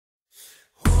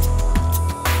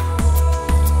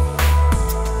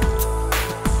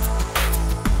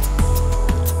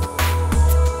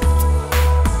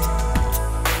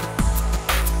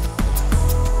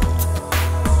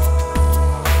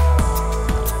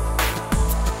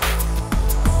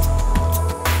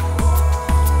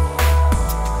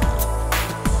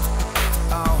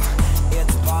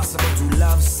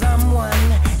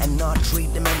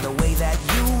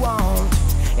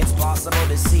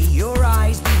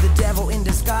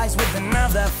skies with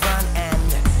another front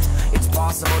end. It's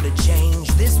possible to change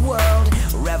this world,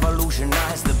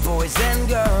 revolutionize the boys and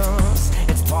girls.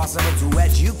 It's possible to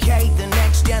educate the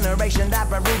next generation that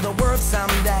will rule the world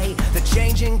someday. The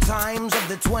changing times of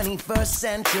the 21st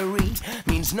century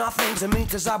means nothing to me,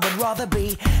 cause I would rather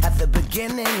be at the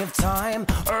beginning of time.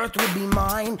 Earth would be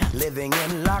mine, living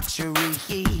in luxury,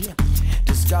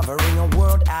 discovering a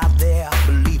world out there,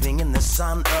 believing in the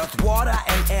sun, earth, water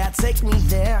and air. Take me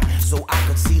there so I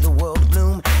could see the world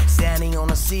bloom, standing on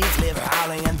the seas, live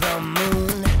howling at the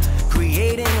moon.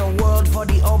 Creating a world for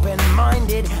the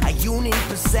open-minded, a unique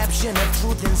perception of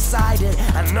truth inside it.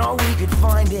 I know we could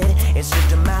find it, it's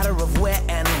just a matter of where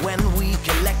and when we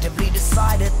collectively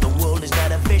decide it. The world is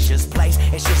not a vicious place,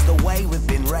 it's just the way we've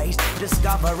been raised,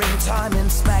 discovering time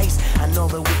and space. I know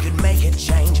that we could make a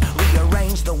change,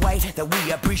 rearrange the way that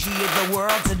we appreciate the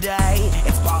world today.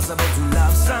 It's possible to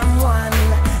love someone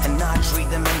and not treat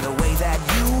them in the way that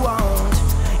you won't.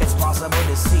 It's possible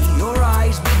to see your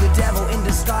eyes be the devil in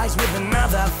disguise with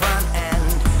another front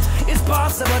end. It's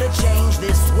possible to change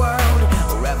this world,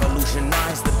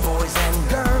 revolutionize the boys and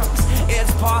girls.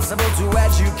 It's possible to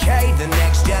educate the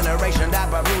next generation that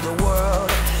will rule the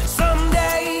world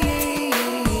someday.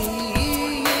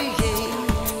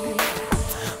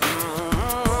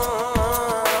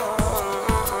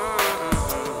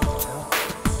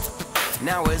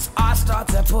 Now as I start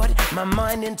to put my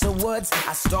mind into words,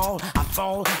 I stall, I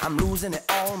fall, I'm losing it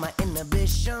all, my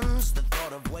inhibitions, the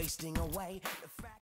thought of wasting away.